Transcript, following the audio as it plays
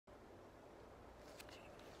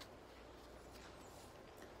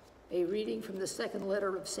A reading from the second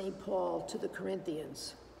letter of St. Paul to the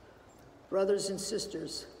Corinthians. Brothers and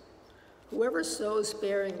sisters, whoever sows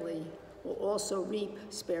sparingly will also reap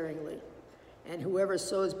sparingly, and whoever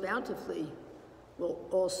sows bountifully will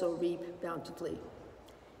also reap bountifully.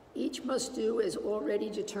 Each must do as already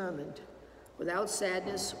determined, without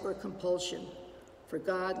sadness or compulsion, for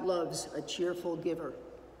God loves a cheerful giver.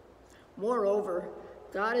 Moreover,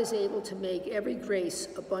 God is able to make every grace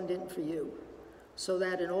abundant for you, so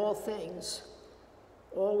that in all things,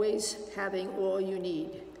 always having all you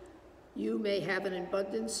need, you may have an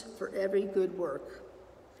abundance for every good work.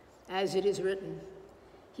 As it is written,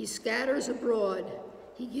 he scatters abroad,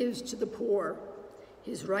 he gives to the poor,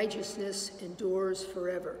 his righteousness endures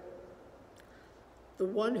forever. The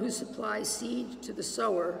one who supplies seed to the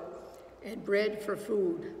sower and bread for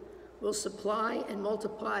food will supply and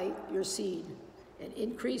multiply your seed and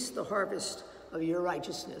increase the harvest of your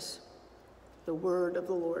righteousness. The word of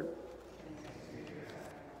the Lord.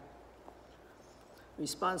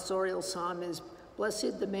 Responsorial psalm is,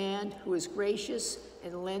 blessed the man who is gracious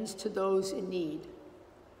and lends to those in need.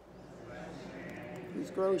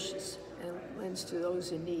 Who's gracious and lends to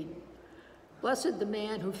those in need. Blessed the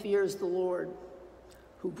man who fears the Lord,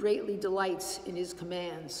 who greatly delights in his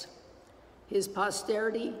commands. His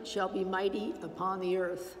posterity shall be mighty upon the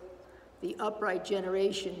earth. The upright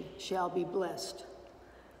generation shall be blessed.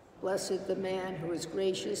 Blessed the man who is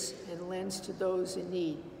gracious and lends to those in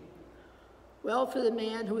need. Well for the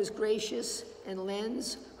man who is gracious and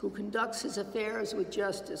lends, who conducts his affairs with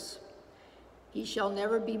justice. He shall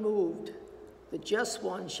never be moved. The just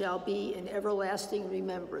one shall be in everlasting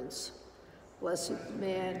remembrance. Blessed the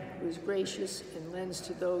man who is gracious and lends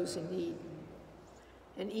to those in need.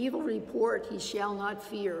 An evil report he shall not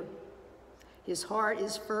fear. His heart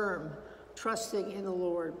is firm, trusting in the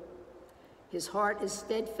Lord. His heart is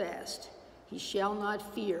steadfast. He shall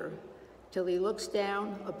not fear till he looks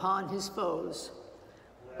down upon his foes.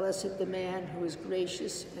 Blessed the man who is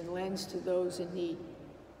gracious and lends to those in need.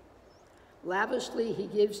 Lavishly he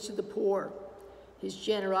gives to the poor. His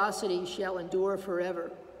generosity shall endure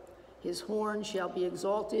forever. His horn shall be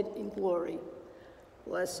exalted in glory.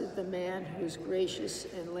 Blessed the man who is gracious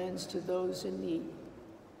and lends to those in need.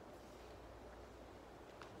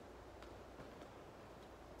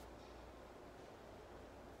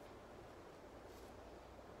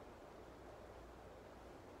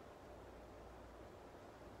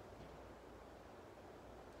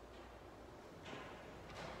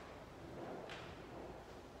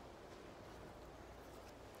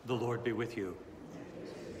 The Lord be with you.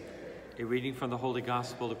 A reading from the Holy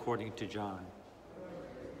Gospel according to John.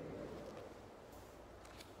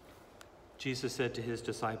 Jesus said to his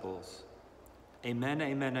disciples, Amen,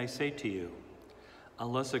 amen, I say to you,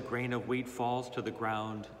 unless a grain of wheat falls to the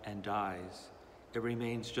ground and dies, it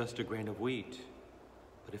remains just a grain of wheat.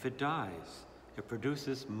 But if it dies, it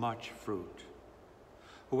produces much fruit.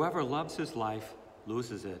 Whoever loves his life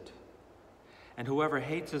loses it. And whoever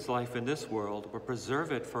hates his life in this world will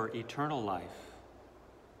preserve it for eternal life.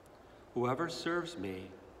 Whoever serves me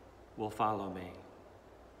will follow me.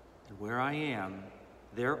 And where I am,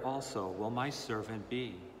 there also will my servant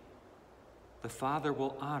be. The Father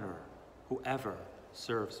will honor whoever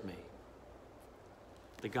serves me.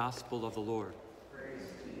 The Gospel of the Lord. Praise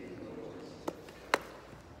to you, Lord.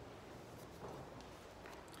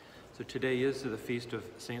 So today is the feast of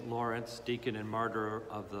St. Lawrence, deacon and martyr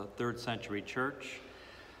of the 3rd century church.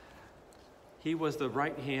 He was the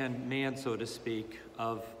right-hand man, so to speak,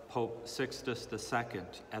 of Pope Sixtus II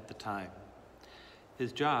at the time.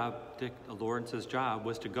 His job, Lawrence's job,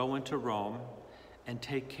 was to go into Rome and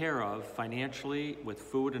take care of financially, with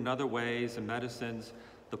food and other ways and medicines,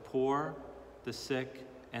 the poor, the sick,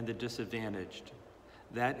 and the disadvantaged.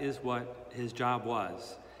 That is what his job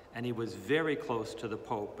was. And he was very close to the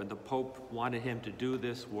Pope, and the Pope wanted him to do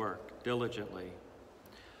this work diligently.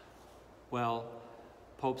 Well,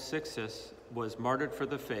 Pope Sixtus was martyred for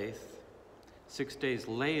the faith. 6 days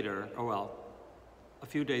later, a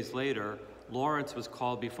few days later, Lawrence was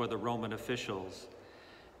called before the Roman officials,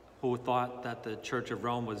 who thought that the Church of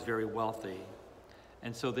Rome was very wealthy.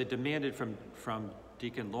 And so they demanded from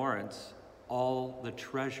Deacon Lawrence all the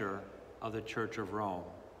treasure of the Church of Rome.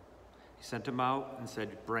 He sent him out and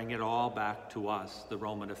said, bring it all back to us, the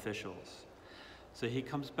Roman officials. So he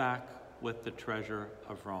comes back with the treasure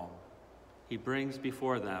of Rome. He brings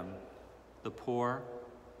before them the poor,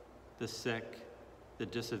 the sick, the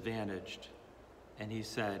disadvantaged. And he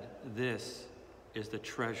said, this is the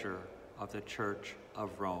treasure of the Church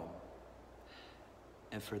of Rome.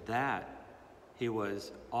 And for that, he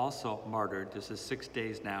was also martyred. This is 6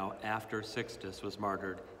 days now after Sixtus was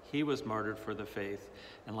martyred. He was martyred for the faith,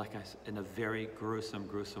 and like I said, in a very gruesome,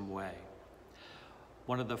 gruesome way.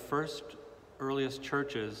 One of the first earliest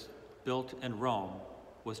churches built in Rome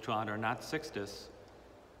was to honor not Sixtus,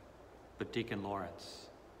 but Deacon Lawrence.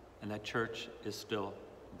 And that church is still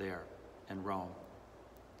there in Rome.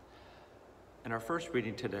 In our first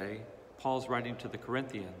reading today, Paul's writing to the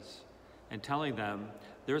Corinthians and telling them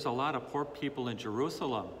there's a lot of poor people in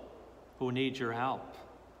Jerusalem who need your help.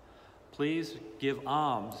 Please give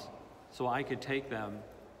alms so I could take them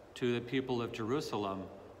to the people of Jerusalem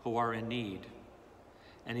who are in need.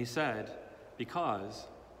 And he said, because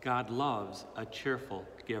God loves a cheerful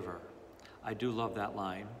giver. I do love that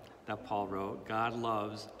line that Paul wrote. God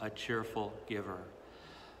loves a cheerful giver.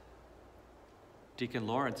 Deacon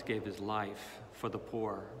Lawrence gave his life for the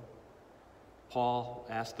poor. Paul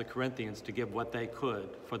asked the Corinthians to give what they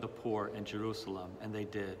could for the poor in Jerusalem, and they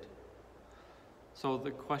did. So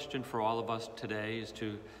the question for all of us today is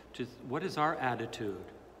to what is our attitude,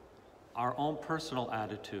 our own personal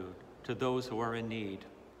attitude to those who are in need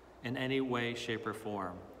in any way, shape, or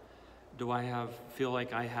form? Do I feel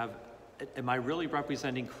like am I really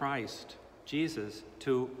representing Christ, Jesus,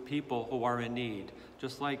 to people who are in need,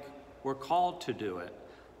 just like we're called to do it,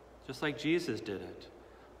 just like Jesus did it?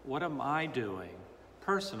 What am I doing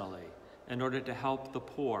personally in order to help the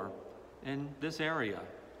poor in this area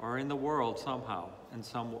or in the world somehow, in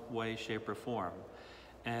some way, shape, or form?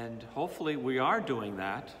 And hopefully we are doing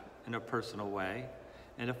that in a personal way.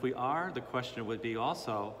 And if we are, the question would be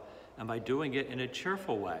also, am I doing it in a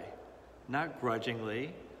cheerful way? Not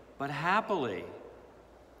grudgingly, but happily.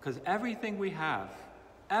 Because everything we have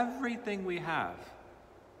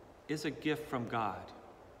is a gift from God.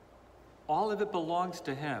 All of it belongs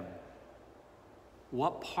to him.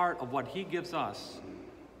 What part of what he gives us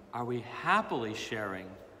are we happily sharing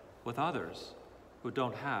with others who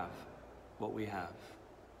don't have what we have?